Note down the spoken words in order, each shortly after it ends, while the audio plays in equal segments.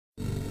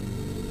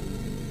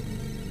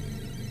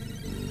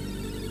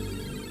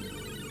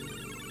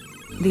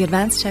the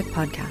Advanced Tech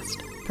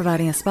Podcast,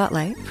 providing a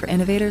spotlight for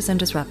innovators and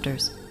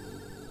disruptors.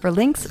 For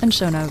links and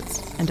show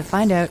notes, and to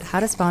find out how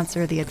to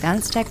sponsor the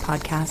Advanced Tech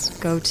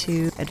Podcast, go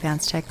to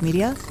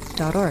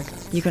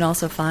advancedtechmedia.org. You can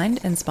also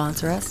find and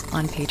sponsor us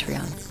on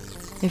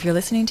Patreon. If you're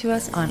listening to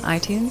us on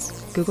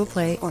iTunes, Google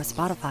Play, or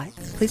Spotify,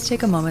 please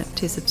take a moment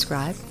to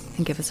subscribe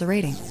and give us a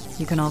rating.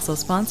 You can also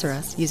sponsor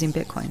us using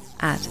Bitcoin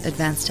at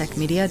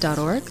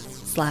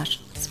advancedtechmedia.org/sponsor.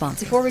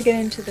 Before we get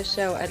into the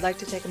show, I'd like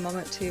to take a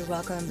moment to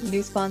welcome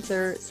new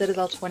sponsor,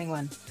 Citadel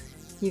 21.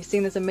 You've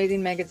seen this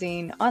amazing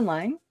magazine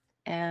online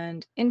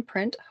and in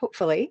print,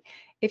 hopefully.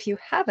 If you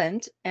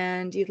haven't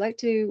and you'd like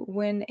to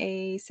win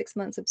a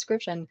 6-month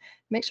subscription,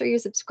 make sure you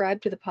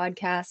subscribe to the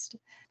podcast,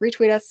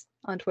 retweet us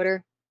on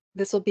Twitter.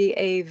 This will be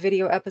a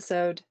video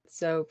episode,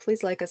 so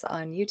please like us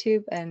on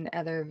YouTube and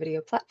other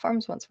video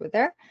platforms once we're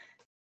there,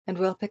 and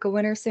we'll pick a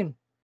winner soon.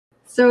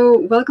 So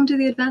welcome to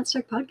the Advanced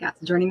Tech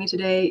Podcast. Joining me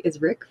today is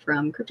Rick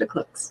from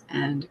CryptoCloaks,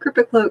 and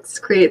CryptoCloaks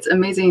creates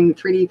amazing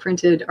 3D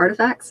printed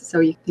artifacts.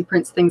 So he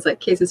prints things like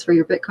cases for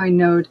your Bitcoin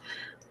node,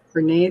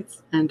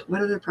 grenades, and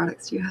what other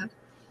products do you have?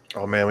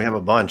 Oh man, we have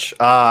a bunch.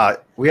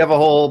 We have a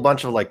whole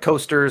bunch of like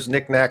coasters,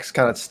 knickknacks,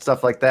 kind of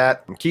stuff like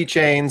that.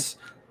 Keychains.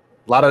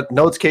 A lot of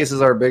nodes cases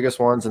are our biggest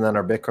ones, and then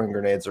our Bitcoin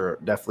grenades are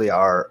definitely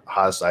our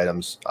hottest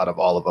items out of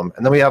all of them.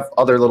 And then we have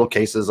other little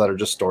cases that are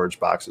just storage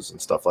boxes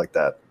and stuff like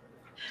that.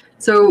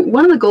 So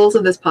one of the goals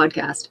of this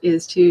podcast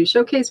is to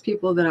showcase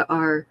people that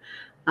are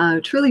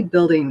truly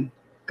building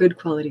good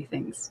quality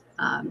things.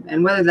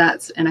 And whether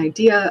that's an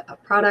idea, a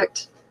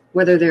product,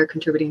 whether they're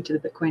contributing to the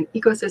Bitcoin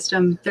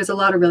ecosystem, there's a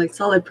lot of really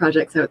solid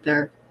projects out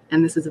there.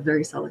 And this is a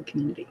very solid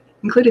community,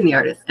 including the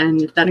artists.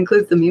 And that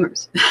includes the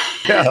memers.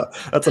 Yeah,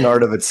 that's an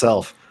art of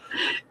itself.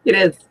 It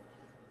is.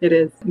 It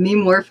is.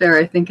 Meme warfare,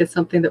 I think, is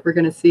something that we're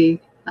going to see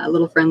a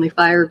little friendly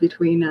fire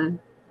between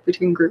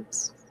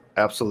groups.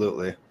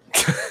 Absolutely.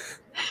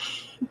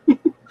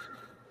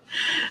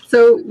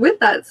 So with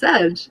that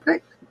said,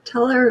 Rick,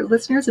 tell our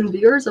listeners and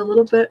viewers a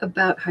little bit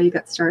about how you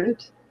got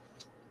started.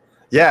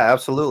 Yeah,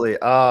 absolutely.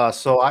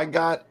 So I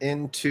got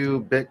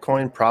into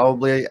Bitcoin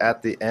probably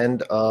at the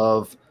end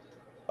of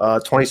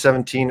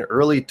 2017,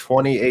 early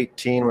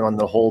 2018, when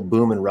the whole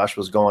boom and rush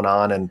was going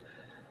on. And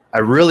I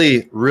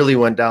really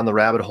went down the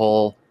rabbit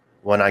hole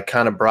when I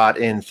kind of brought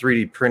in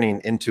 3D printing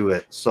into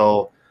it.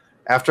 So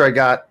after I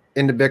got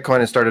into Bitcoin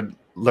and started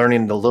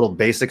learning the little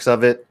basics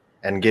of it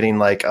and getting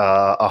like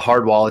a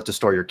hard wallet to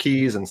store your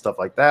keys and stuff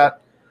like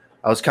that,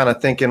 I was kind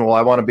of thinking, well,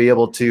 I want to be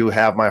able to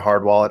have my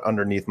hard wallet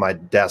underneath my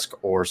desk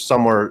or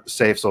somewhere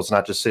safe so it's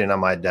not just sitting on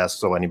my desk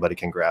so anybody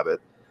can grab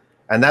it.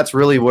 And that's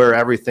really where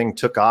everything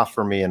took off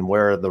for me and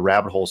where the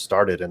rabbit hole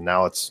started. And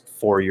now it's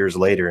 4 years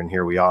later, and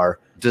here we are.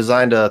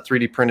 Designed a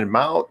 3D printed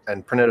mount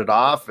and printed it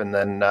off, and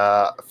then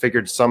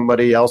figured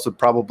somebody else would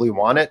probably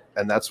want it.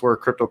 And that's where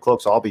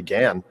CryptoCloaks all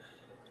began.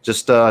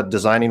 Just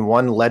designing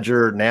one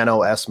Ledger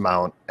Nano S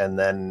mount, and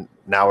then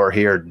now we're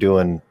here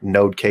doing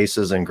node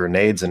cases and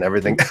grenades and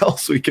everything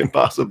else we can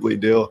possibly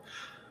do.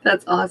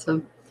 That's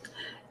awesome.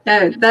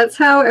 Yeah, that's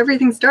how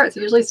everything starts.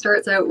 It usually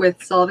starts out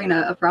with solving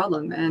a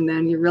problem, and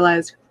then you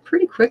realize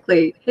pretty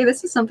quickly, hey,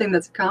 this is something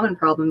that's a common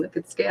problem that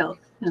could scale.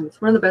 And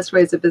it's one of the best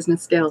ways that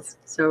business scales.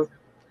 So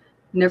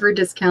never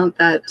discount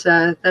that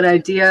that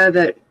idea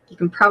that you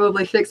can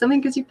probably fix something,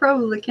 because you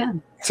probably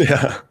can.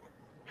 Yeah.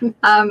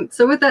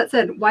 So with that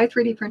said, why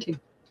 3D printing?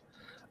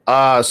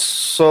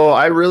 So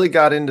I really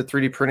got into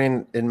 3D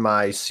printing in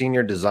my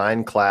senior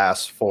design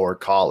class for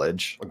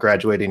college,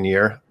 graduating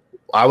year.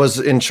 I was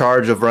in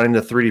charge of running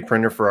the 3D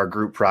printer for our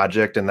group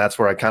project, and that's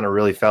where I kind of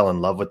really fell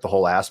in love with the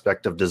whole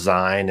aspect of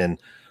design and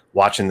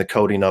watching the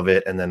coding of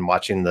it, and then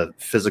watching the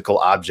physical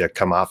object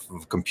come off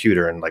of a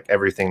computer and like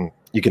everything,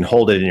 you can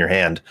hold it in your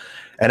hand.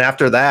 And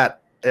after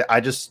that, I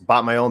just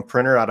bought my own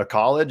printer out of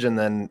college, and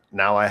then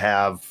now I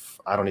have,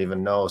 I don't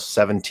even know,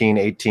 17,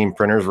 18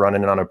 printers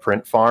running on a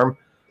print farm.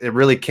 It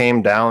really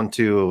came down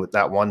to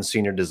that one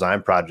senior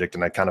design project,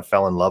 and I kind of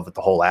fell in love with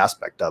the whole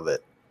aspect of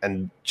it.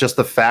 And just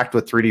the fact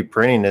with 3D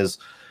printing is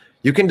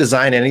you can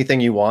design anything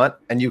you want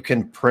and you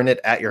can print it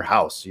at your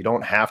house. You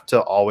don't have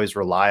to always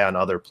rely on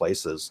other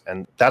places.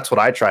 And that's what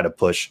I try to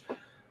push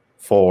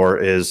for,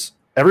 is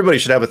everybody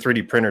should have a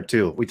 3D printer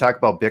too. We talk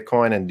about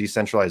Bitcoin and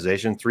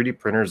decentralization. 3D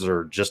printers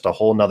are just a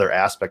whole nother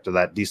aspect of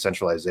that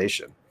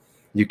decentralization.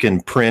 You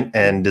can print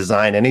and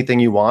design anything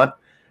you want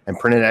and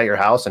print it at your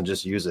house and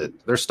just use it.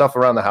 There's stuff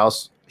around the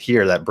house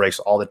here that breaks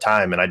all the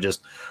time, and I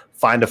just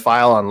find a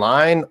file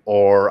online,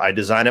 or I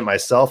design it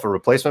myself, a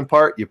replacement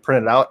part, you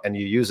print it out and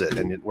you use it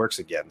and it works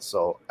again.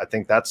 So I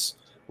think that's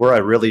where I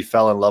really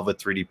fell in love with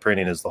 3D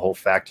printing, is the whole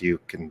fact you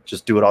can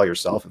just do it all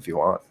yourself if you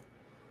want.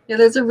 Yeah,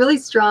 there's a really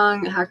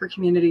strong hacker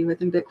community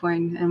within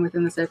Bitcoin and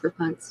within the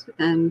cypherpunks.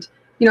 And,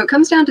 you know, it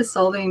comes down to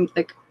solving,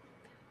 like,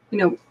 you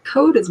know,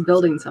 code is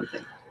building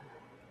something.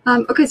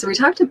 Okay, so we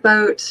talked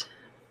about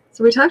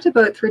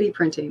 3D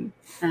printing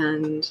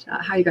and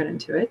how you got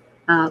into it.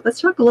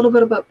 Let's talk a little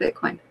bit about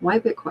Bitcoin. Why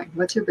Bitcoin?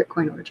 What's your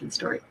Bitcoin origin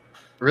story? It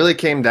really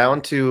came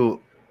down to,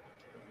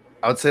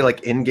 I would say,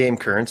 like in-game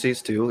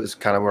currencies too, is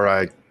kind of where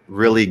I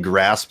really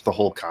grasped the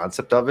whole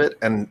concept of it.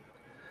 And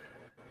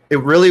it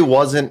really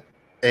wasn't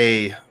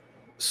a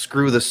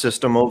screw the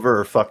system over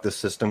or fuck the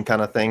system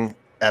kind of thing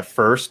at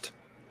first.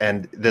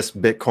 And this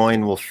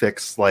Bitcoin will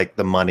fix like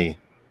the money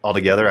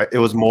altogether. It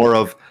was more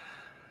of,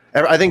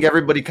 I think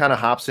everybody kind of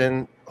hops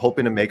in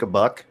hoping to make a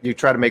buck. You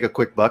try to make a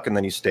quick buck and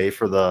then you stay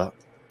for the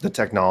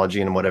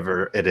technology and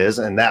whatever it is.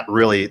 And that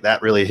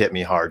really hit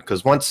me hard,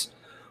 because once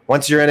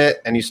you're in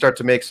it and you start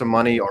to make some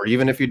money, or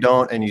even if you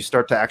don't, and you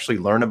start to actually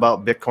learn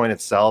about Bitcoin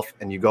itself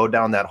and you go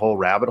down that whole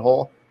rabbit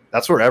hole,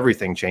 that's where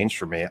everything changed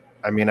for me.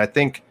 I mean, I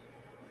think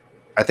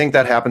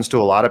that happens to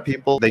a lot of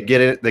people. They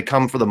get it, they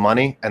come for the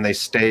money, and they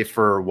stay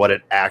for what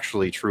it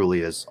actually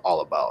truly is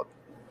all about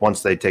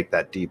once they take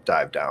that deep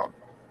dive down.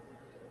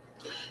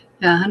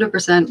 Yeah,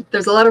 100%.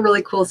 There's a lot of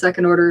really cool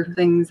second order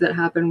things that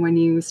happen when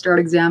you start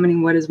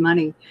examining what is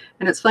money.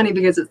 And it's funny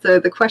because it's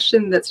the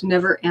question that's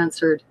never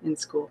answered in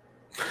school.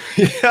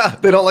 Yeah,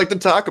 they don't like to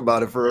talk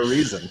about it for a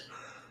reason.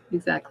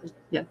 Exactly.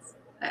 Yes.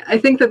 I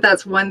think that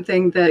that's one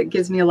thing that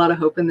gives me a lot of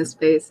hope in this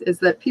space, is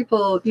that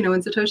people, you know,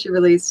 when Satoshi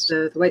released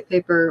the white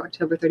paper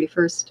October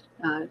 31st,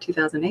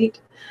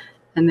 2008,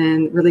 and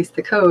then released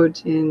the code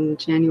in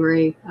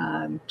January,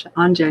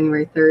 on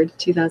January 3rd,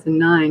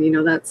 2009, you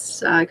know,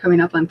 that's coming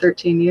up on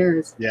 13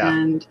 years. Yeah.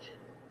 And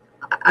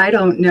I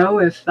don't know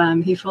if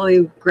he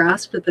fully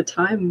grasped at the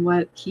time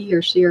what he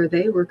or she or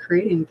they were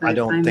creating, but I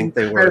don't think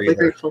they were incredibly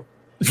either. grateful.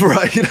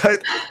 Right.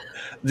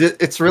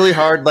 It's really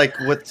hard, like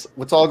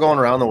what's all going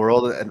around the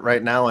world and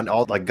right now, and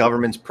all like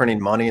governments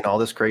printing money and all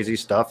this crazy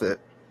stuff.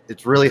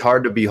 It's really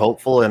hard to be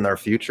hopeful in our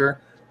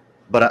future.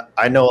 But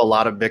I know a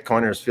lot of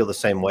Bitcoiners feel the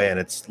same way, and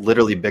it's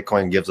literally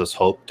Bitcoin gives us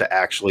hope to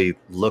actually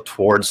look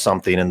towards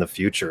something in the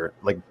future.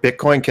 Like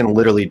Bitcoin can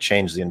literally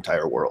change the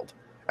entire world.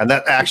 And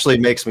that actually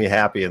makes me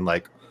happy and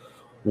like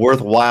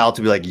worthwhile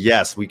to be like,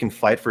 yes, we can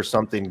fight for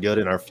something good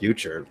in our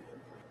future.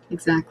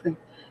 Exactly.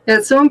 Yeah,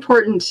 it's so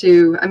important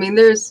to, I mean,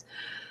 there's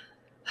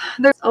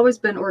always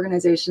been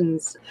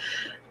organizations.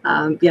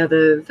 Yeah,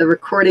 the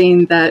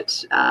recording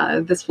that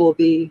this will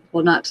be,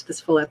 well, not this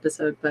full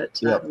episode, but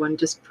the one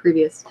just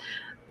previous,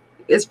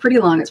 is pretty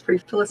long. It's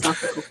pretty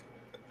philosophical.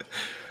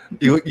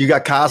 You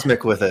got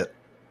cosmic with it.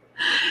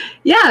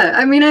 Yeah,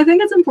 I mean, I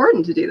think it's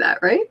important to do that,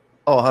 right?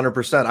 Oh,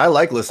 100%. I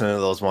like listening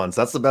to those ones.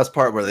 That's the best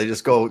part, where they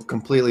just go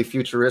completely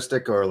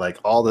futuristic, or like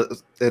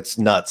it's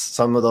nuts.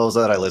 Some of those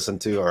that I listen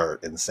to are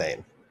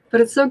insane. But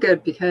it's so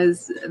good,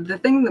 because the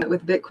thing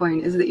with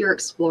Bitcoin is that you're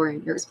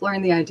exploring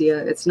the idea.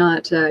 It's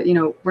not, you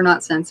know, we're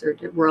not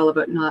censored. We're all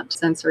about not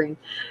censoring.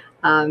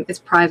 It's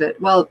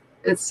private. Well,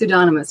 it's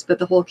pseudonymous, but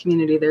the whole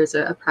community, there's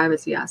a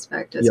privacy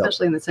aspect,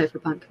 especially in the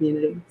cypherpunk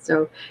community.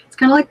 So it's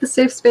kind of like the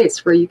safe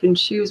space where you can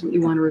choose what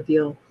you want to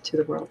reveal to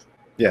the world.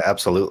 Yeah,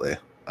 absolutely.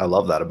 I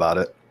love that about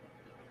it.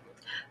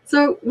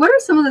 So what are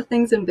some of the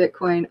things in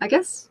Bitcoin? I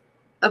guess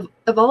of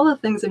all the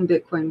things in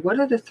Bitcoin, what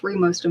are the three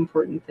most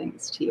important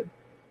things to you?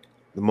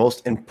 The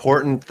most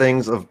important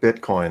things of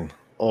Bitcoin.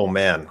 Oh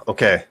man.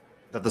 Okay.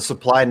 That the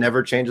supply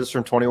never changes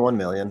from 21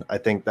 million. I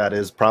think that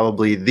is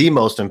probably the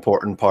most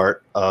important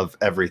part of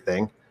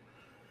everything.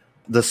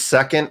 The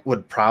second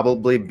would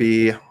probably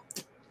be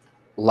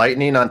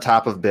Lightning on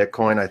top of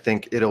Bitcoin. I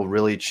think it'll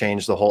really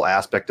change the whole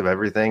aspect of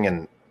everything.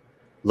 And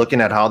looking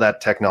at how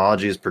that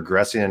technology is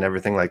progressing and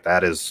everything like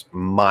that is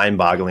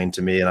mind-boggling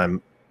to me.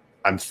 And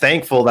I'm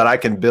thankful that I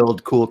can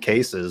build cool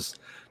cases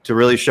to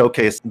really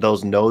showcase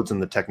those nodes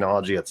and the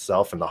technology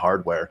itself and the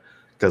hardware,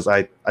 because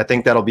I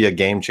think that'll be a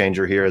game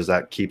changer here as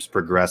that keeps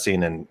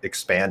progressing and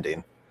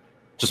expanding.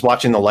 Just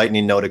watching the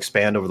Lightning node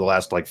expand over the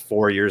last like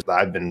 4 years that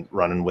I've been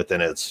running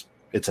within it,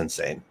 it's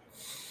insane.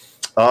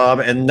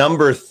 And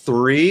number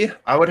three,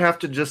 I would have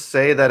to just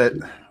say that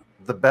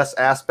the best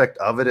aspect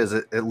of it is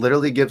it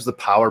literally gives the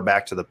power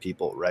back to the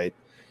people, right?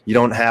 You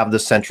don't have the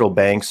central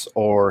banks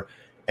or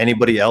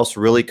anybody else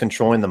really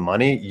controlling the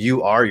money.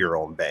 You are your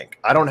own bank.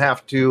 I don't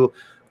have to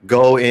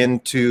go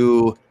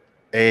into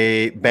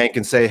a bank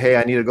and say, hey,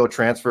 I need to go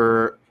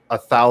transfer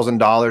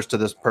 $1,000 to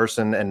this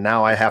person, and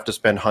now I have to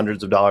spend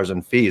hundreds of dollars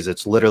in fees.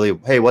 It's literally,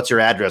 hey, what's your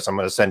address? I'm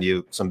going to send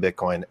you some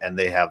Bitcoin, and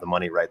they have the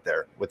money right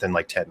there within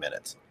like 10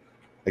 minutes.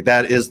 Like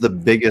that is the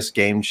biggest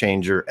game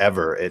changer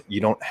ever.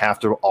 You don't have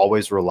to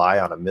always rely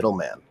on a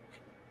middleman.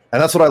 And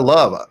that's what I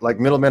love. Like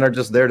middlemen are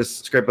just there to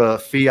scrape a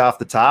fee off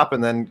the top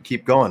and then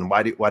keep going.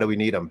 Why do we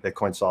need them?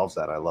 Bitcoin solves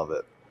that. I love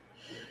it.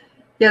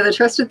 Yeah, the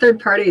trusted third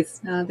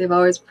parties, they've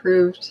always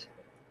proved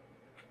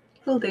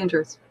a little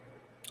dangerous.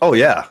 Oh,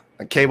 yeah.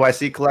 A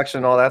KYC collection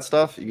and all that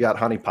stuff. You got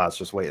honeypots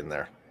just waiting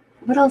there.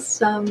 What else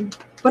do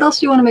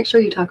you want to make sure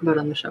you talk about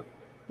on the show?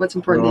 What's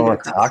important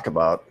to talk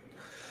about?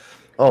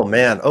 Oh,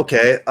 man.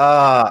 Okay.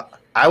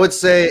 I would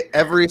say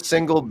every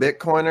single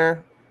Bitcoiner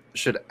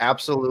should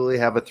absolutely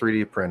have a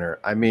 3D printer.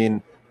 I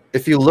mean,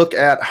 if you look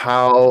at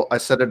how I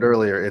said it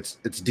earlier,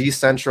 it's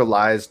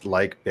decentralized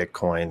like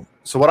Bitcoin.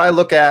 So what I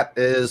look at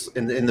is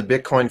in the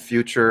Bitcoin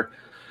future,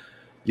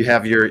 you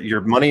have your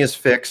money is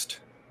fixed,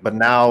 but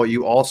now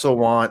you also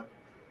want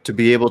to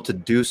be able to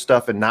do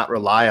stuff and not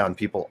rely on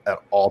people at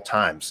all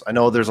times. I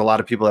know there's a lot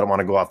of people that want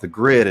to go off the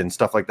grid and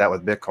stuff like that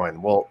with Bitcoin.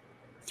 Well,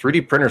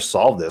 3D printers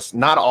solve this.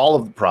 Not all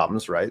of the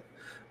problems, right?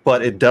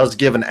 but it does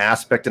give an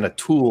aspect and a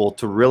tool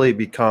to really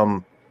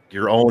become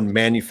your own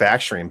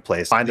manufacturing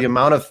place. The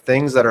amount of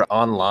things that are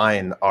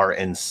online are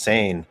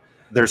insane.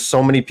 There's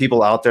so many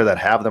people out there that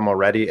have them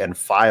already, and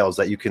files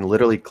that you can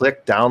literally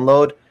click,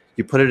 download,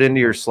 you put it into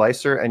your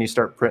slicer, and you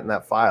start printing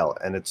that file.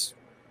 And it's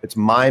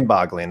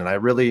mind-boggling.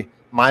 And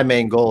my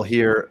main goal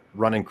here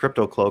running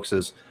CryptoCloaks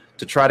is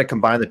to try to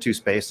combine the two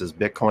spaces,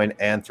 Bitcoin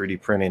and 3D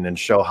printing, and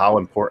show how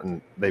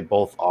important they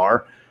both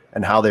are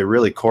and how they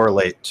really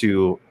correlate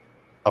to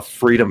a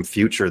freedom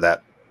future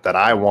that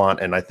I want,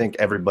 and I think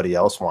everybody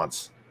else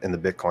wants in the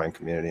Bitcoin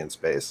community and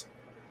space.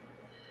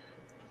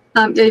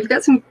 Yeah, you've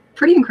got some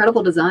pretty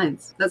incredible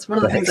designs. That's one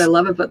of the things I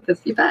love about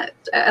this. You bet.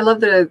 I love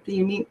the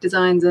unique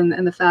designs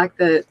and the fact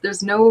that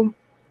there's no,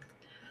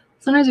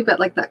 sometimes you've got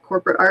like that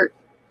corporate art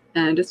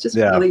and it's just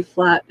really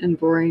flat and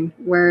boring.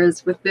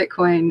 Whereas with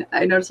Bitcoin,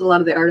 I noticed a lot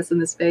of the artists in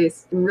the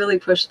space really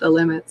push the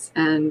limits.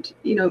 And,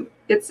 you know,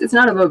 it's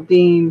not about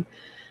being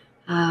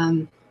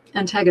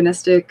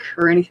antagonistic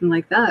or anything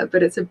like that,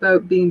 but it's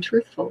about being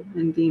truthful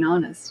and being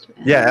honest.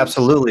 Yeah,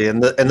 absolutely.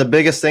 And the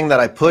biggest thing that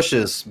I push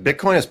is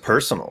Bitcoin is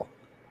personal.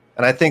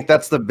 And I think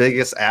that's the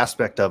biggest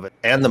aspect of it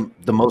and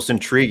the most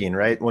intriguing,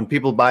 right? When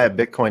people buy a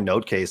Bitcoin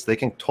node case, they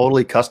can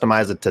totally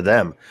customize it to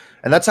them.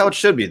 And that's how it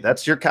should be.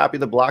 That's your copy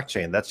of the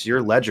blockchain. That's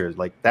your ledger.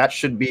 Like, that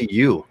should be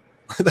you.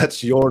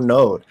 That's your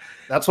node.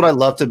 That's what I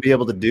love to be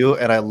able to do.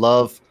 And I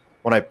love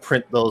when I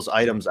print those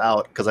items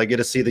out because I get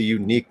to see the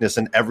uniqueness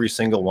in every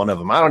single one of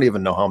them. I don't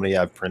even know how many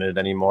I've printed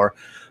anymore,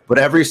 but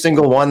every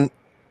single one,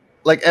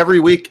 like every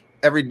week,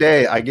 every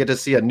day, I get to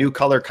see a new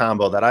color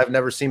combo that I've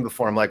never seen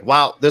before. I'm like,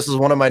 wow, this is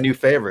one of my new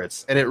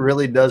favorites. And it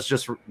really does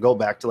just go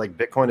back to like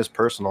Bitcoin is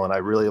personal. And I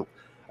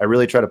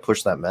really try to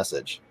push that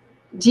message.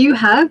 Do you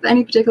have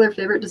any particular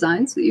favorite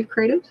designs that you've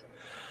created?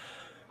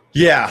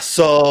 Yeah,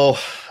 so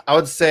I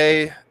would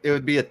say it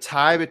would be a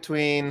tie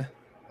between,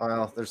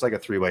 well, there's like a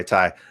three-way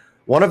tie.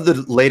 One of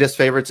the latest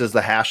favorites is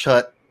the Hash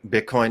Hut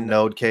Bitcoin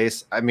node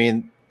case. I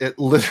mean, it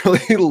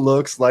literally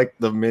looks like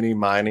the mini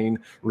mining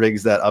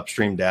rigs that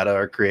Upstream Data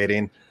are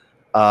creating.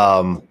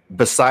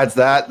 Besides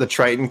that, the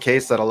Triton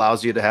case that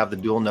allows you to have the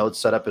dual node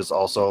setup is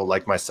also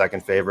like my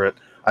second favorite.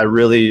 I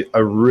really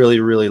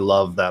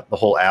love that, the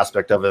whole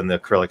aspect of it and the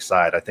acrylic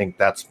side. I think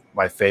that's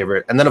my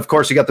favorite. And then of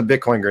course you got the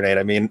Bitcoin grenade.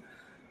 I mean,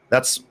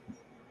 that's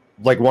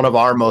like one of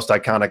our most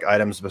iconic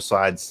items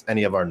besides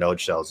any of our node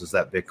shells is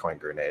that Bitcoin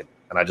grenade.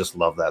 And I just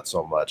love that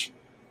so much.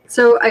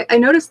 So I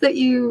noticed that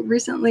you're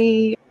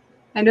responsible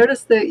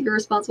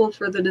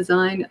for the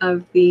design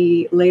of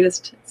the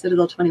latest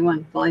Citadel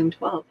 21, Volume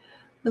 12.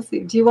 Let's see.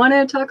 Do you want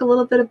to talk a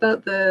little bit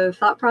about the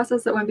thought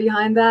process that went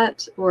behind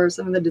that, or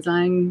some of the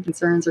design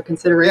concerns or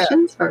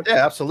considerations?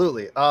 Yeah,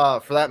 absolutely.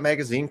 For that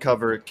magazine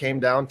cover, it came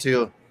down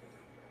to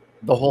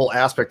the whole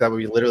aspect that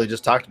we literally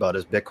just talked about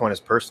is Bitcoin is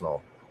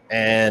personal.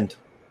 And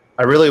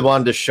I really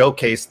wanted to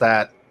showcase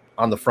that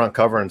on the front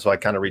cover. And so I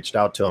kind of reached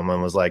out to him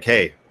and was like,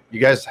 hey,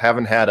 you guys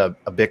haven't had a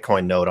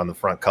Bitcoin node on the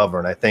front cover.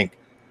 And I think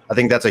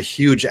that's a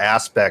huge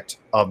aspect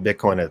of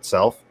Bitcoin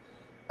itself.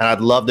 And I'd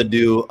love to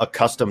do a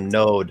custom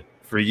node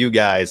for you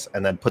guys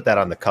and then put that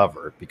on the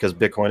cover because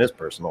Bitcoin is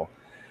personal.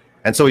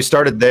 And so we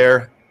started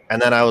there. And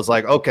then I was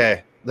like,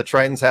 okay, the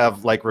Tritons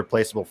have like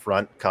replaceable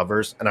front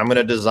covers and I'm going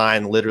to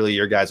design literally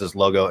your guys'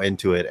 logo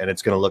into it and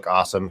it's going to look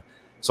awesome.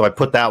 So I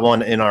put that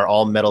one in our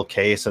all metal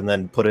case and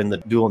then put in the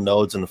dual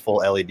nodes and the full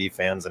LED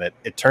fans. And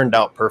it turned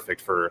out perfect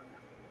for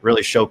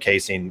really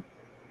showcasing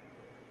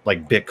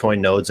like Bitcoin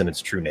nodes in its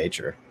true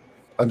nature.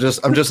 I'm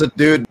just a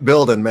dude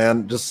building,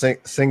 man, just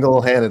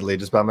single-handedly,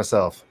 just by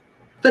myself.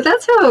 But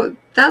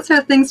that's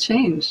how things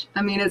change.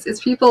 I mean,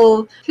 it's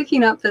people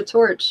picking up the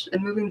torch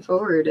and moving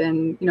forward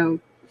and, you know,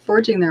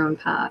 forging their own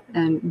path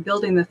and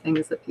building the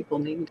things that people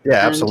need. Yeah,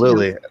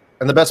 absolutely. You know,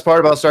 and the best part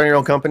about starting your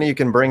own company, you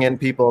can bring in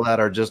people that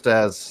are just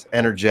as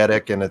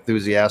energetic and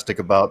enthusiastic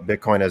about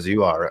Bitcoin as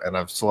you are. And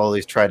I've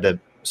slowly tried to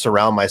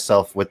surround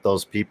myself with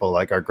those people,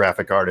 like our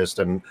graphic artist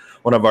and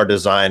one of our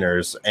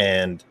designers.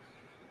 And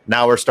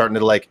now we're starting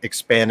to like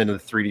expand into the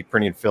 3D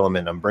printing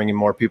filament. I'm bringing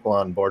more people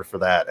on board for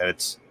that. And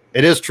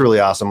it is truly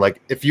awesome.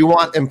 Like if you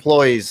want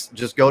employees,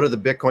 just go to the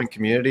Bitcoin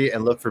community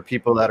and look for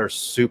people that are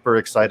super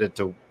excited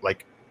to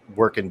like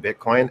work in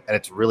Bitcoin. And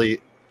it's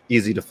really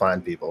easy to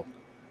find people.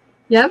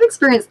 Yeah, I've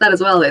experienced that as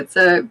well. It's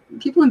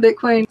people in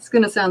Bitcoin, it's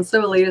going to sound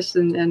so elitist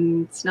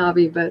and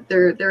snobby, but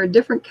they're a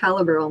different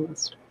caliber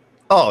almost.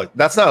 Oh,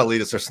 that's not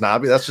elitist or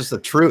snobby. That's just the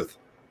truth.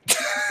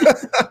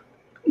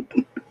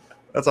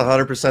 That's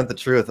 100% the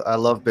truth. I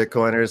love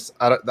Bitcoiners.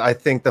 I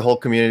think the whole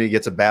community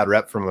gets a bad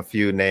rep from a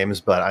few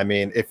names, but I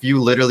mean, if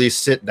you literally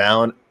sit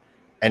down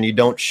and you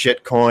don't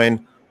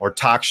shitcoin or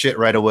talk shit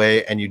right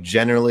away and you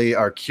generally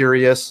are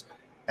curious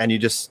and you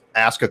just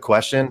ask a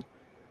question,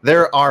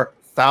 there are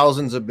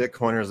thousands of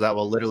Bitcoiners that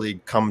will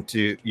literally come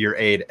to your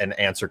aid and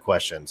answer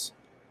questions.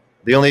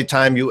 The only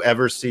time you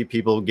ever see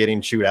people getting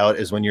chewed out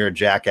is when you're a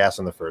jackass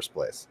in the first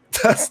place.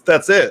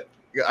 That's it.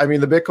 I mean,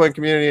 the Bitcoin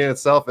community in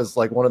itself is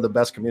like one of the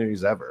best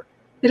communities ever.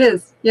 It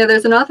is. Yeah,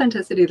 there's an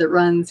authenticity that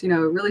runs, you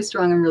know, really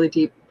strong and really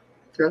deep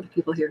throughout the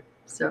people here.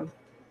 So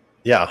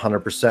Yeah,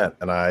 100%.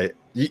 And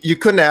you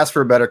couldn't ask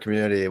for a better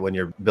community when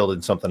you're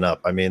building something up.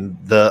 I mean,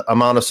 the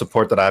amount of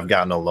support that I've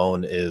gotten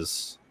alone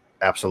is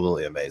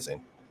absolutely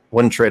amazing.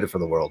 Wouldn't trade it for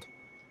the world.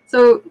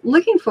 So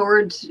looking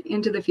forward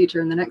into the future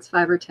in the next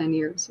 5 or 10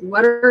 years,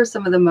 what are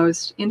some of the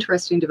most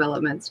interesting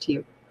developments to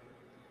you?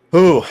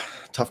 Ooh,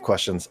 tough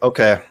questions.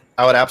 Okay.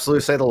 I would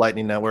absolutely say the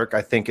Lightning Network.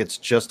 I think it's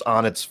just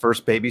on its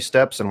first baby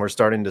steps, and we're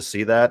starting to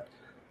see that.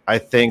 I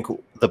think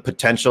the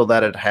potential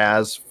that it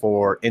has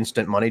for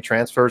instant money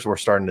transfers, we're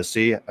starting to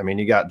see. I mean,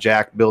 you got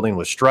Jack building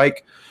with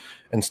Strike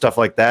and stuff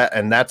like that,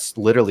 and that's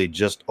literally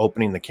just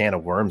opening the can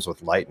of worms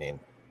with Lightning.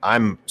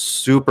 I'm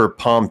super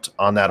pumped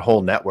on that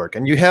whole network.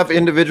 And you have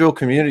individual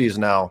communities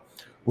now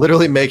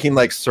literally making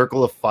like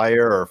Circle of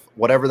Fire or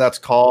whatever that's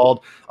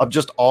called, of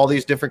just all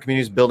these different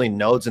communities building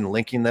nodes and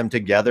linking them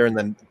together and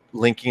then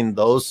linking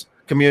those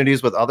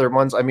communities with other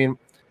ones. I mean,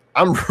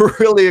 I'm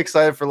really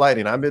excited for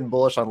Lightning. I've been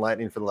bullish on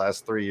Lightning for the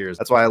last 3 years.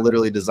 That's why I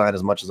literally design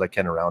as much as I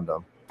can around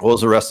them. What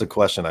was the rest of the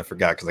question? I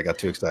forgot because I got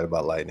too excited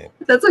about Lightning.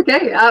 That's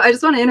okay. I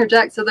just want to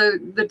interject. So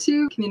the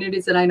two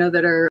communities that I know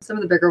that are some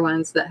of the bigger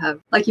ones that have,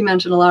 like you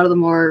mentioned, a lot of the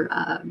more,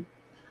 I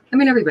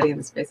mean, everybody in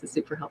the space is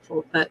super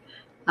helpful, but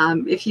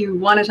if you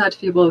want to talk to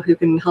people who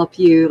can help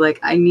you, like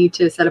I need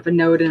to set up a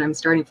node and I'm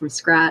starting from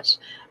scratch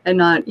and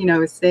not, you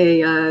know,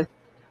 say,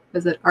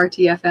 was it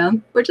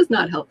RTFM, which is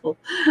not helpful.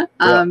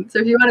 Yeah. So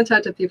if you want to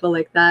talk to people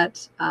like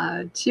that,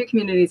 two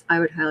communities I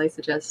would highly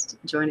suggest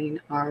joining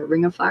are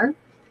Ring of Fire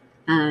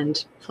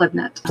and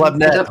Plebnet.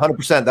 Plebnet,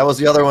 100%. That was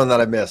the other one that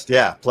I missed.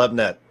 Yeah,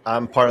 Plebnet.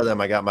 I'm part of them.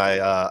 I got my,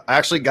 I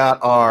actually got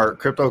our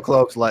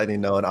CryptoCloaks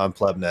Lightning node on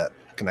Plebnet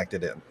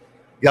connected in.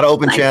 You got to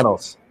open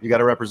channels. You got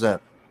to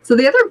represent. So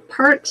the other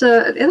part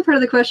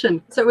of the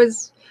question, so it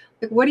was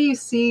like, what do you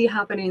see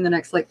happening in the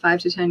next like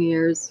 5 to 10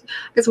 years?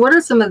 Because what are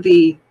some of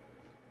the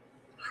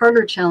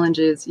harder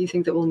challenges you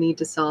think that we'll need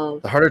to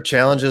solve? The harder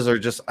challenges are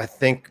just, I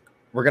think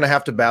we're going to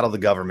have to battle the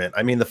government.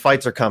 I mean, the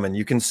fights are coming.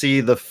 You can see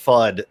the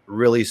FUD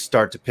really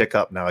start to pick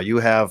up now. You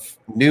have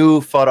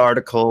new FUD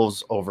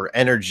articles over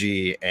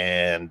energy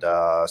and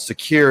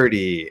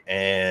security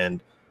and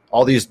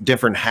all these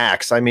different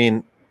hacks. I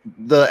mean,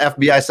 the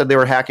FBI said they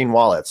were hacking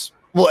wallets.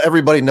 Well,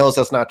 everybody knows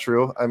that's not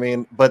true. I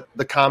mean, but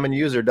the common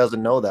user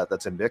doesn't know that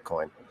that's in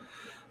Bitcoin.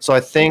 So I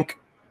think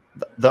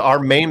our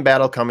main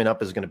battle coming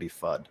up is going to be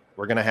FUD.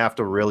 We're going to have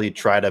to really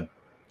try to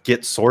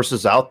get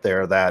sources out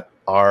there that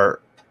are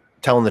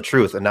telling the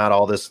truth and not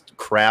all this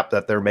crap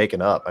that they're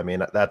making up. I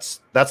mean, that's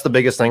the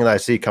biggest thing that I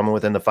see coming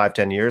within the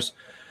 5-10 years,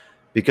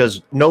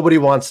 because nobody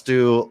wants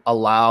to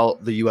allow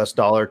the US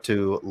dollar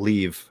to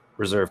leave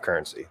reserve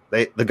currency.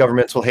 The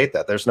governments will hate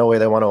that. There's no way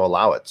they want to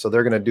allow it. So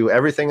they're going to do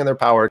everything in their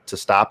power to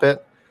stop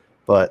it.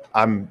 But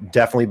I'm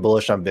definitely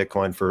bullish on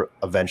Bitcoin for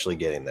eventually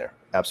getting there.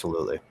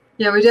 Absolutely.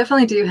 Yeah, we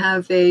definitely do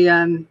have we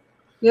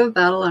have a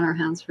battle on our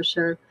hands for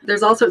sure.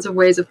 There's all sorts of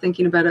ways of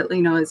thinking about it.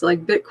 You know, is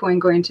like Bitcoin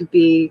going to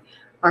be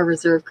our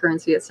reserve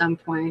currency at some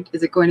point?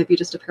 Is it going to be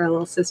just a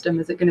parallel system?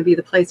 Is it going to be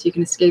the place you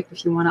can escape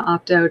if you want to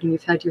opt out and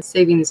you've had your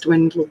savings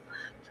dwindle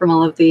from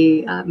all of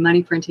the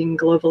money printing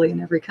globally in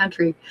every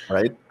country?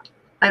 Right.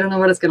 I don't know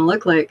what it's going to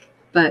look like,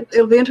 but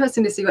it'll be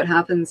interesting to see what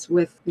happens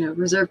with, you know,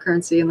 reserve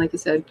currency and, like you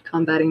said,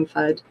 combating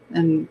FUD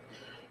and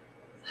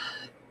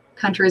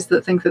countries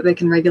that think that they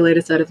can regulate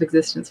us out of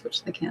existence,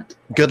 which they can't.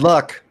 Good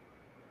luck.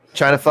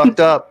 China fucked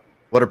up.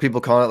 What are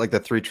people calling it? Like the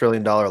 $3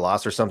 trillion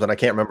loss or something? I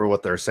can't remember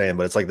what they're saying,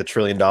 but it's like the $1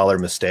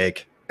 trillion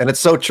mistake. And it's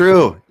so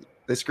true.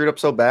 They screwed up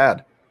so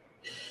bad.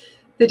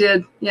 They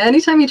did. Yeah.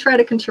 Anytime you try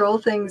to control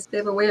things, they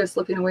have a way of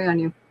slipping away on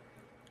you.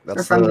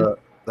 That's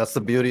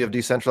the beauty of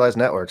decentralized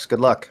networks. Good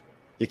luck.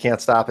 You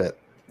can't stop it.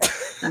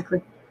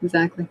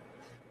 Exactly.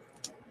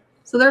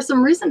 So there are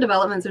some recent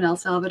developments in El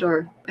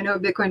Salvador. I know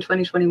at Bitcoin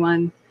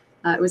 2021,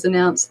 it was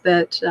announced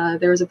that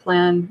there was a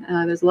plan.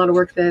 There's a lot of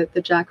work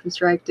that Jack from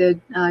Strike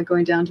did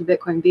going down to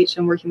Bitcoin Beach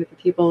and working with the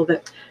people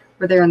that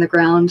were there on the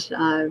ground,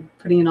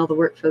 putting in all the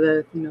work for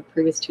the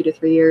previous 2 to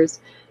 3 years,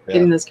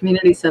 getting those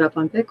communities set up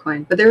on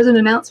Bitcoin. But there was an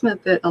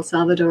announcement that El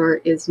Salvador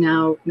is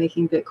now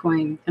making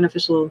Bitcoin an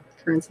official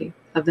currency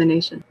of the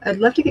nation. I'd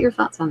love to get your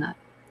thoughts on that.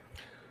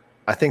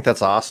 I think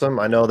that's awesome.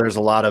 I know there's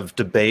a lot of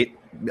debate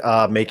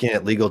making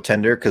it legal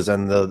tender, because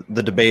then the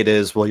debate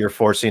is, well, you're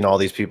forcing all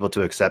these people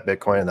to accept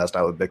Bitcoin, and that's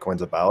not what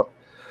Bitcoin's about.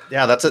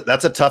 Yeah, that's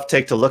a tough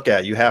take to look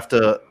at. You have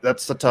to,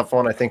 that's a tough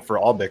one, I think, for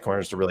all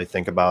Bitcoiners to really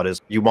think about,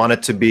 is you want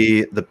it to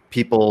be the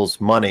people's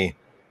money,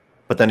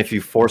 but then if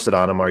you force it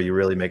on them, are you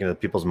really making it the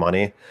people's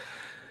money?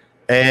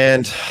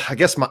 And I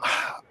guess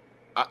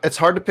it's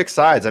hard to pick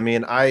sides. I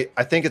mean, I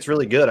think it's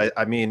really good.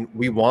 I mean,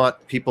 we want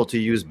people to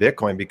use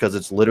Bitcoin because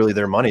it's literally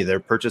their money, their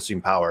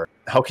purchasing power.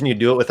 How can you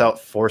do it without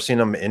forcing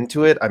them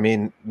into it? I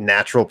mean,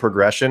 natural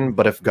progression,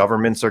 but if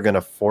governments are going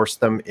to force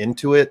them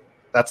into it,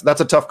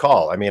 that's a tough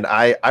call. I mean,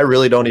 I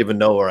really don't even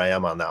know where I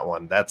am on that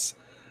one.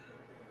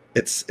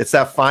 It's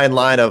that fine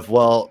line of,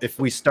 well, if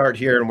we start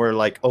here and we're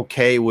like,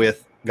 okay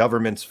with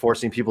governments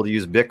forcing people to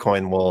use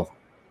Bitcoin, well,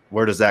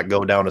 where does that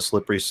go down a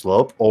slippery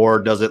slope? Or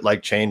does it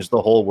like change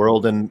the whole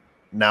world and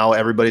now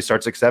everybody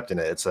starts accepting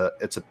it? It's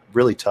a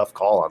really tough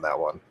call on that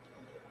one.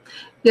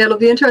 Yeah, it'll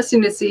be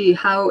interesting to see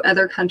how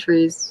other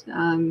countries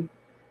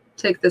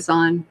take this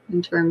on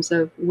in terms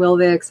of, will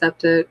they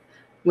accept it?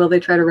 Will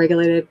they try to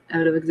regulate it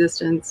out of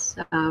existence?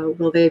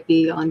 Will they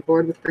be on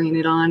board with bringing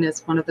it on as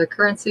one of their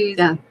currencies?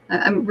 Yeah,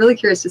 I'm really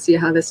curious to see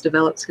how this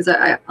develops, because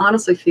I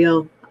honestly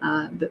feel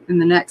that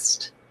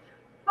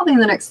probably in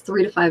the next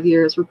 3 to 5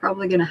 years, we're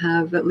probably going to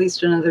have at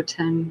least another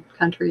 10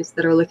 countries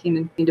that are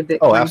looking into Bitcoin.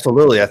 Oh,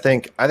 absolutely. I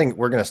think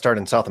we're going to start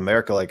in South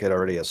America like it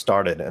already has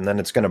started, and then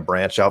it's going to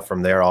branch out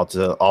from there all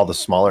to all the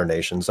smaller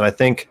nations. And I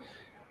think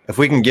if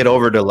we can get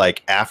over to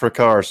like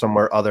Africa or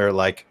somewhere other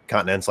like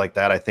continents like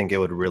that, I think it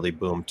would really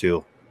boom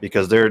too,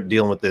 because they're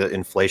dealing with the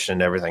inflation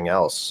and everything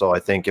else. So I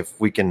think if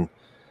we can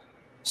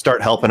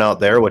start helping out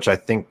there, which I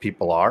think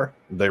people are,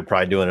 they're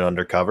probably doing it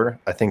undercover.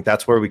 I think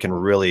that's where we can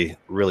really,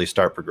 really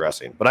start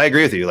progressing. But I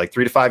agree with you, like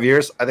 3 to 5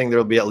 years, I think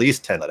there'll be at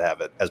least 10 that have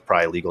it as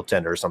probably legal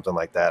tender or something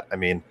like that. I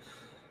mean,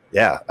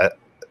 yeah,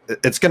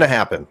 it's going to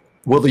happen.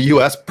 Will the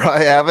US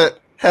probably have it?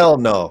 Hell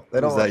no.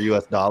 They don't use that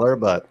US dollar,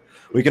 but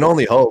we can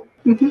only hope.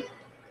 Mm-hmm.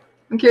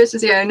 I'm curious to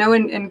see. I know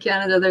in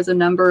Canada there's a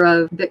number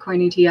of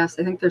Bitcoin ETFs.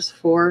 I think there's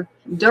 4.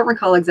 Don't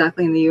recall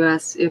exactly in the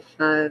US if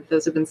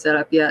those have been set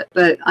up yet.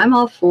 But I'm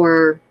all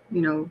for,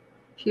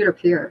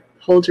 peer-to-peer.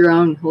 Hold your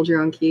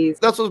own keys.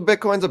 That's what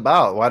Bitcoin's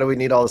about. Why do we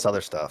need all this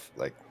other stuff?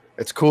 Like,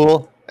 it's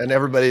cool. And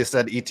everybody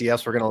said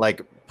ETFs were going to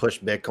like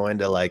push Bitcoin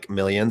to like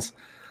millions.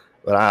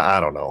 But I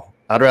don't know.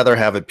 I'd rather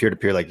have it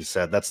peer-to-peer, like you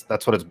said. That's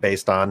what it's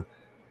based on.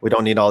 We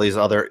don't need all these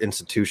other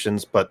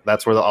institutions, but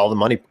that's where all the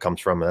money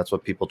comes from. And that's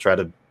what people try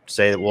to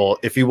say. Well,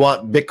 if you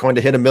want Bitcoin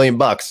to hit $1 million,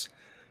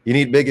 you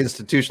need big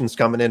institutions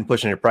coming in,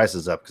 pushing your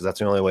prices up, because that's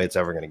the only way it's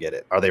ever going to get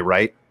it. Are they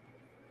right?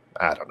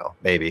 I don't know.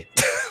 Maybe.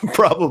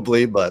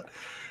 Probably, but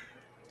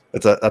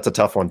that's a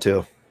tough one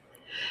too.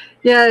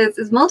 Yeah, it's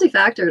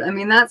multifactored. I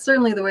mean, that's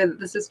certainly the way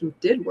that the system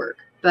did work.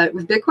 But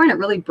with Bitcoin, it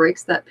really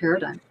breaks that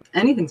paradigm.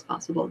 Anything's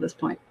possible at this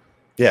point.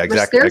 Yeah,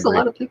 exactly. Which scares a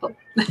lot of people.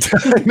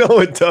 I know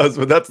it does,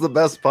 but that's the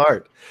best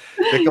part.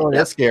 Bitcoin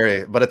is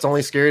scary, but it's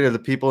only scary to the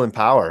people in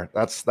power.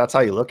 That's how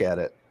you look at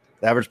it.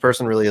 The average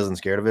person really isn't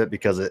scared of it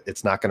because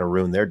it's not going to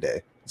ruin their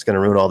day. It's going to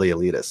ruin all the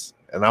elitists,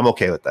 and I'm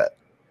okay with that.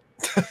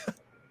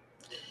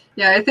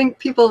 Yeah, I think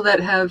people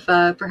that have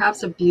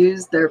perhaps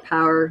abused their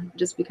power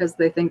just because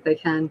they think they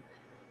can.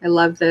 I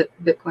love that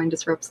Bitcoin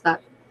disrupts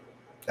that.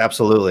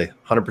 Absolutely,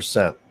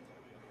 100%.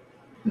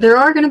 There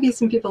are going to be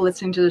some people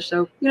listening to the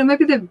show.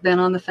 Maybe they've been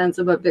on the fence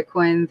about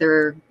Bitcoin.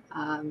 They're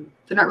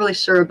not really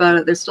sure about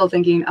it. They're still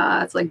thinking,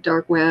 it's like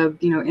dark web,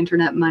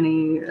 internet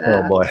money.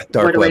 Oh boy,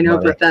 dark web. What do I know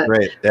about that?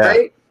 Right, yeah.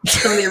 Right?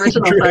 Some of the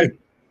original fun.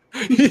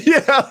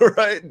 Yeah,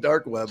 right.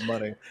 Dark web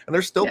money, and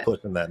they're still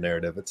pushing that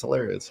narrative. It's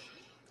hilarious.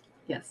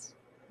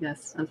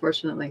 Yes,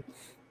 unfortunately.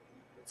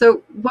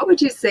 So what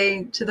would you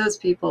say to those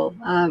people?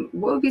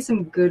 What would be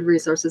some good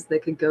resources they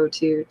could go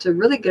to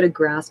really get a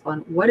grasp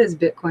on what is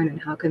Bitcoin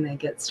and how can they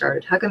get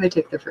started? How can they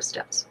take their first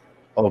steps?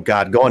 Oh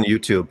God, go on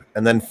YouTube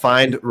and then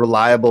find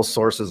reliable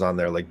sources on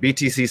there, like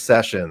BTC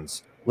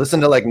Sessions.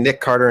 Listen to like Nick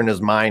Carter and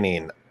his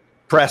mining,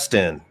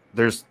 Preston.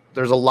 There's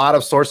a lot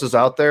of sources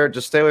out there.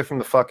 Just stay away from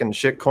the fucking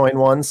shitcoin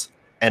ones.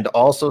 And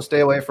also stay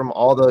away from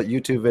all the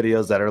YouTube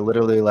videos that are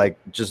literally like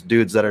just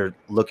dudes that are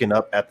looking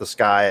up at the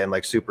sky and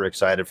like super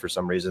excited for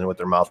some reason with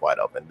their mouth wide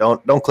open.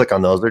 Don't click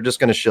on those. They're just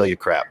going to shill you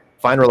crap.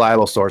 Find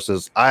reliable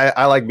sources.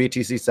 I like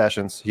BTC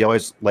Sessions. He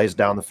always lays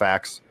down the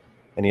facts,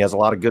 and he has a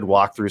lot of good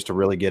walkthroughs to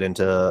really get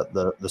into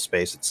the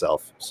space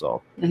itself.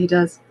 So yeah, he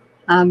does.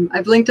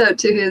 I've linked out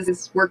to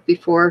his work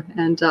before,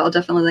 and I'll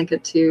definitely link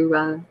it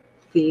to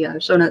the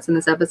show notes in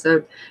this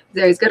episode.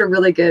 There, he's got a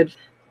really good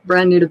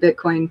brand new to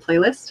Bitcoin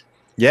playlist.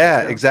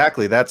 Yeah,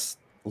 exactly. That's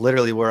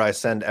literally where I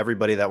send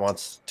everybody that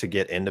wants to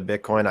get into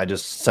Bitcoin. I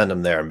just send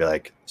them there and be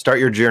like, start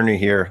your journey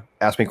here.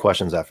 Ask me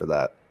questions after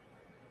that,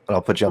 and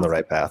I'll put you on the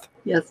right path.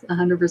 Yes,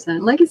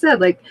 100%. Like you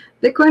said, like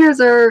Bitcoiners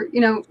are,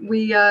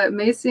 we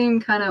may seem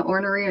kind of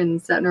ornery and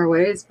set in our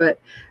ways, but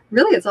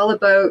really it's all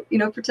about,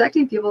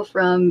 protecting people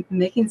from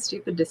making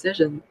stupid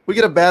decisions. We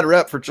get a bad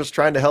rep for just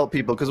trying to help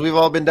people because we've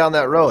all been down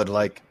that road.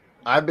 Like,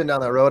 I've been down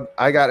that road.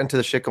 I got into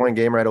the shitcoin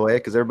game right away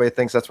because everybody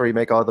thinks that's where you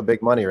make all the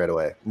big money right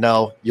away.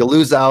 No, you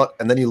lose out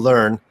and then you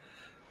learn.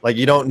 Like,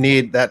 you don't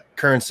need that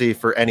currency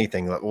for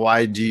anything. Like,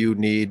 why do you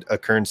need a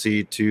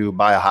currency to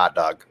buy a hot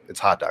dog? It's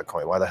hot dog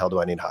coin. Why the hell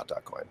do I need hot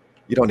dog coin?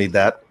 You don't need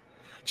that.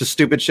 Just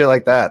stupid shit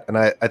like that. And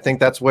I think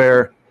that's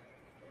where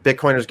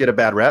Bitcoiners get a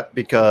bad rep,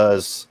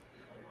 because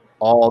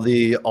all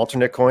the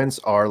alternate coins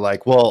are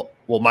like, well,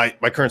 my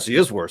currency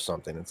is worth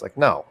something. It's like,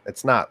 no,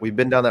 it's not. We've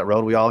been down that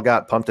road. We all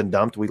got pumped and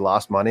dumped. We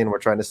lost money, and we're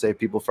trying to save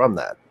people from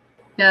that.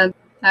 Yeah,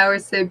 I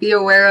always say be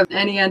aware of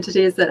any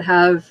entities that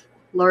have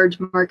large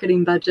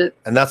marketing budgets.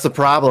 And that's the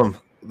problem.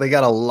 They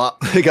got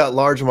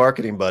large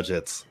marketing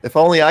budgets. If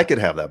only I could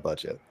have that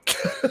budget.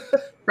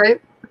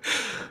 Right?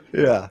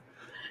 Yeah.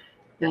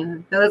 Yeah.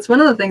 That's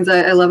one of the things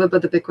I love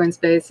about the Bitcoin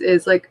space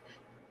is like,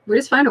 we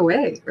just find a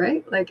way,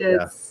 right? Like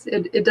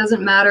it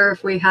doesn't matter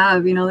if we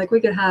have, like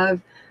we could have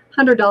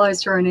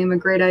 $100 to our name, a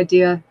great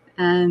idea,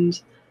 and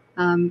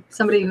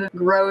Somebody who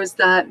grows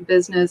that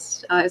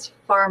business is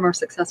far more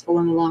successful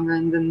in the long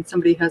run than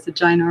somebody who has a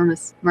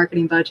ginormous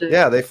marketing budget.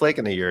 Yeah, they flake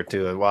in a year or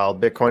two. While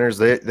Bitcoiners,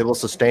 they will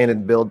sustain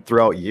and build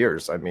throughout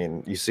years. I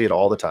mean, you see it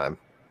all the time.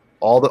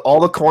 All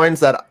the coins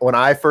that when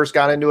I first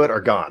got into it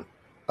are gone.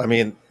 I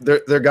mean,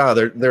 they're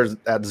gone. They're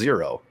at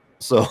zero.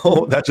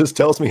 So that just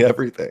tells me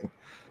everything.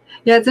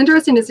 Yeah, it's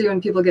interesting to see when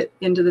people get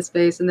into the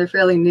space and they're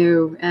fairly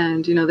new,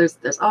 and there's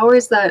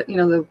always that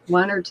the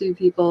one or two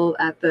people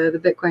at the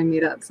Bitcoin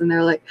meetups, and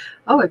they're like,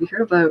 oh, have you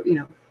heard about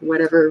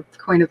whatever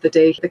coin of the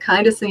day? The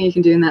kindest thing you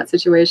can do in that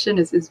situation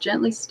is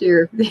gently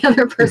steer the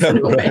other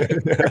person away.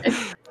 Right?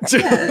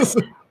 Yeah.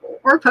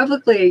 Or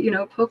publicly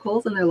poke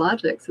holes in their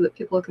logic so that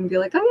people can be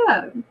like,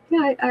 oh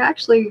yeah, I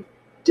actually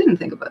didn't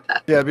think about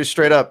that. Yeah, be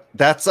straight up.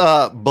 That's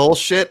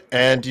bullshit,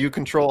 and you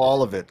control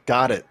all of it.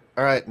 Got it.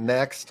 All right,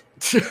 next.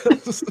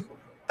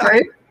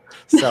 Right?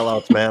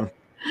 Sellouts, man.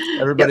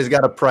 Everybody's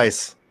got a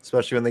price,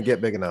 especially when they get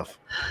big enough.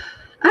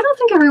 I don't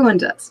think everyone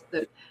does.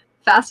 The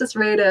fastest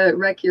way to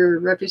wreck your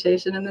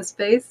reputation in this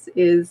space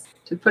is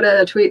to put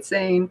out a tweet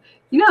saying,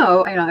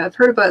 I've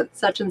heard about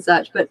such and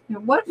such, but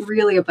what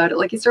really about it?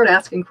 Like, you start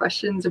asking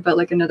questions about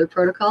like another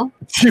protocol.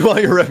 Do you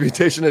want your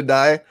reputation to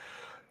die?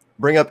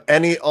 Bring up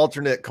any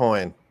alternate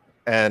coin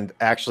and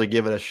actually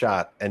give it a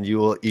shot, and you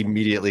will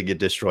immediately get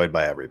destroyed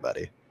by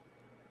everybody.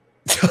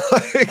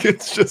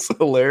 It's just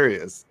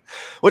hilarious,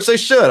 which they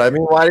should. I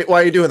mean, why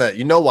are you doing that?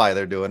 You know why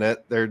they're doing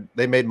it.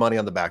 They made money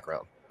on the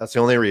background. That's the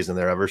only reason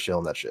they're ever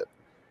shilling that shit.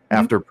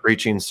 After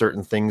preaching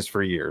certain things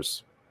for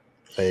years,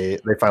 they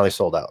finally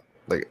sold out.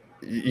 Like,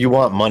 you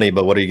want money,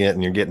 but what are you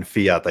getting? You're getting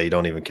fiat that you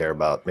don't even care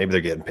about. Maybe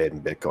they're getting paid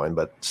in Bitcoin,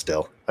 but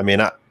still, I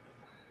mean,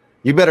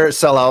 you better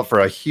sell out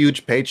for a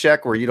huge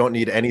paycheck where you don't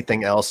need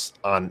anything else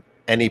on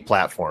any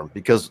platform,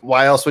 because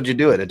why else would you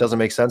do it? It doesn't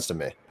make sense to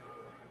me.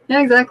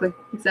 Yeah, exactly.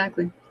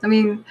 I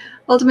mean,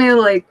 ultimately,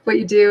 like, what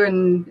you do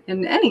in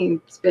any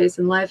space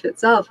in life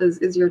itself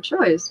is your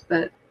choice.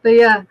 But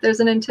yeah, there's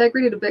an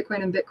integrity to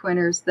Bitcoin and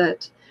Bitcoiners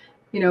that,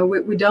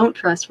 we don't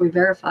trust, we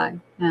verify.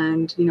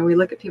 And, we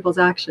look at people's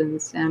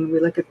actions, and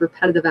we look at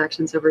repetitive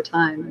actions over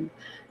time.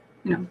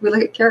 And, we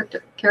look at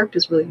character. Character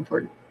is really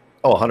important.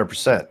 Oh,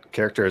 100%.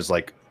 Character is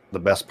like the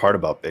best part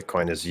about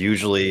Bitcoin. Is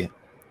usually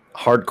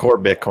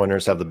hardcore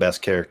Bitcoiners have the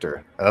best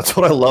character. And that's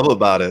what I love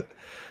about it.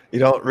 You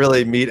don't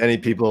really meet any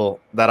people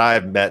that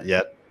I've met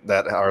yet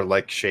that are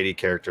like shady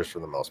characters for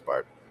the most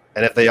part.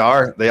 And if they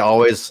are, they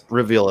always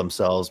reveal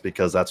themselves,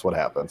 because that's what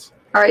happens.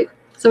 All right.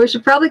 So we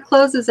should probably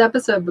close this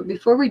episode. But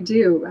before we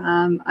do,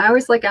 I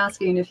always like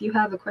asking if you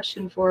have a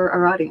question for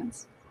our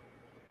audience.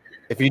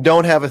 If you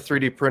don't have a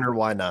 3D printer,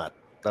 why not?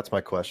 That's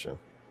my question.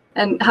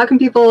 And how can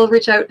people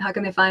reach out? How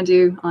can they find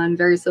you on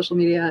various social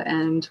media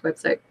and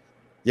website?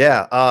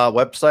 Yeah,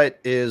 website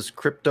is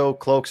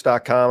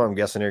CryptoCloaks.com. I'm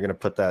guessing you're going to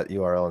put that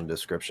URL in the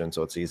description,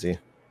 so it's easy.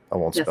 I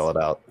won't spell it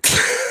out.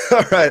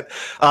 All right.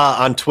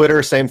 On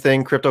Twitter, same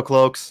thing,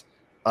 CryptoCloaks.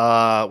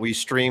 We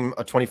stream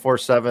a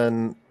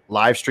 24/7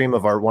 live stream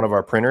of one of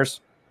our printers.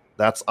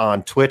 That's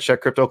on Twitch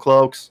at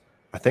CryptoCloaks.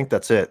 I think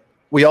that's it.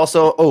 We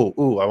also,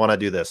 I want to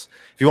do this.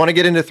 If you want to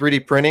get into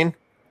 3D printing,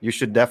 you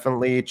should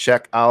definitely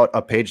check out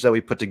a page that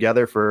we put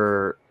together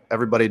for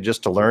everybody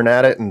just to learn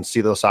at it and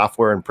see the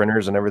software and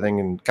printers and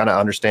everything and kind of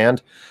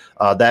understand.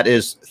 That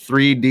is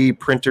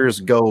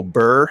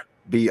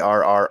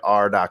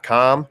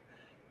 3dprintersgo.com.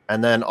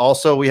 And then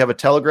also we have a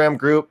Telegram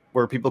group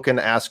where people can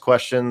ask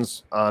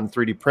questions on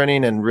 3D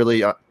printing and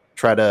really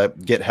try to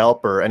get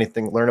help or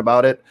anything, learn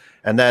about it.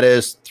 And that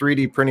is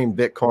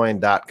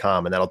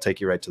 3dprintingbitcoin.com, and that'll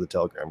take you right to the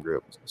Telegram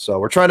group. So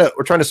we're trying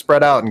to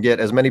spread out and get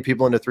as many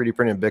people into 3D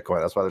printing and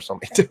Bitcoin. That's why there's so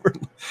many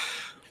different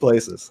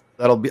places.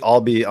 That'll all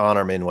be on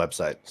our main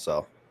website, so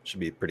it should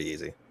be pretty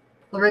easy.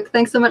 Well, Rick,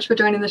 thanks so much for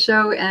joining the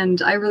show,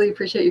 and I really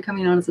appreciate you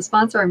coming on as a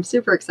sponsor. I'm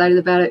super excited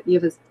about it. You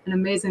have an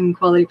amazing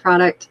quality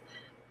product,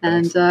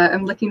 and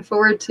I'm looking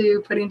forward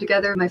to putting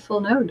together my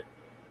full node.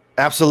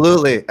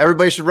 Absolutely.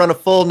 Everybody should run a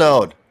full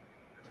node,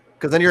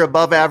 because then you're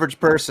above average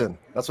person.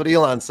 That's what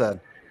Elon said.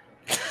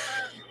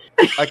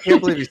 I can't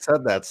believe he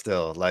said that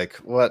still. Like,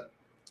 what?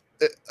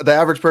 The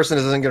average person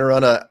isn't going to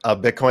run a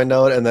Bitcoin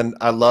node. And then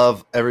I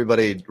love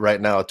everybody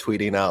right now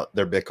tweeting out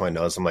their Bitcoin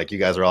nodes. I'm like, you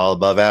guys are all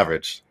above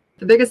average.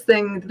 The biggest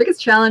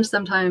challenge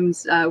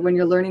sometimes when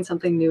you're learning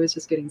something new is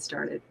just getting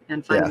started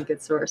and finding a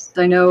good source.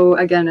 I know,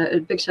 again, a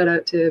big shout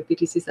out to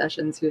BTC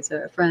Sessions, who's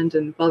a friend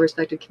and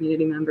well-respected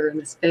community member in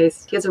this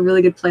space. He has a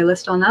really good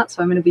playlist on that.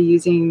 So I'm going to be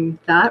using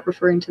that,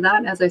 referring to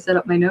that as I set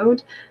up my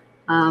node.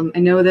 I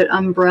know that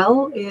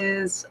Umbrel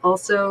is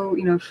also,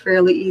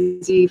 fairly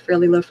easy,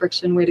 fairly low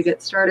friction way to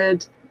get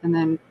started. And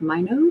then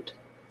MyNode.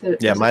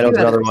 Yeah, MyNode's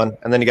another one.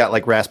 And then you got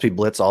like Raspy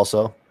Blitz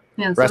also.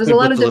 Yeah, so Raspy there's a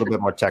lot Blitz of a little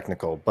bit more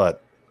technical,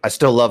 but I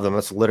still love them.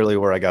 That's literally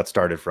where I got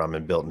started from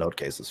and built node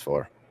cases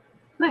for.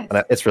 Nice.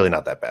 And it's really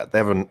not that bad. They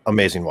have an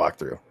amazing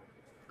walkthrough.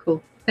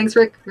 Cool. Thanks,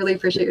 Rick. Really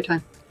appreciate your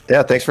time.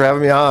 Yeah, thanks for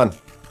having me on.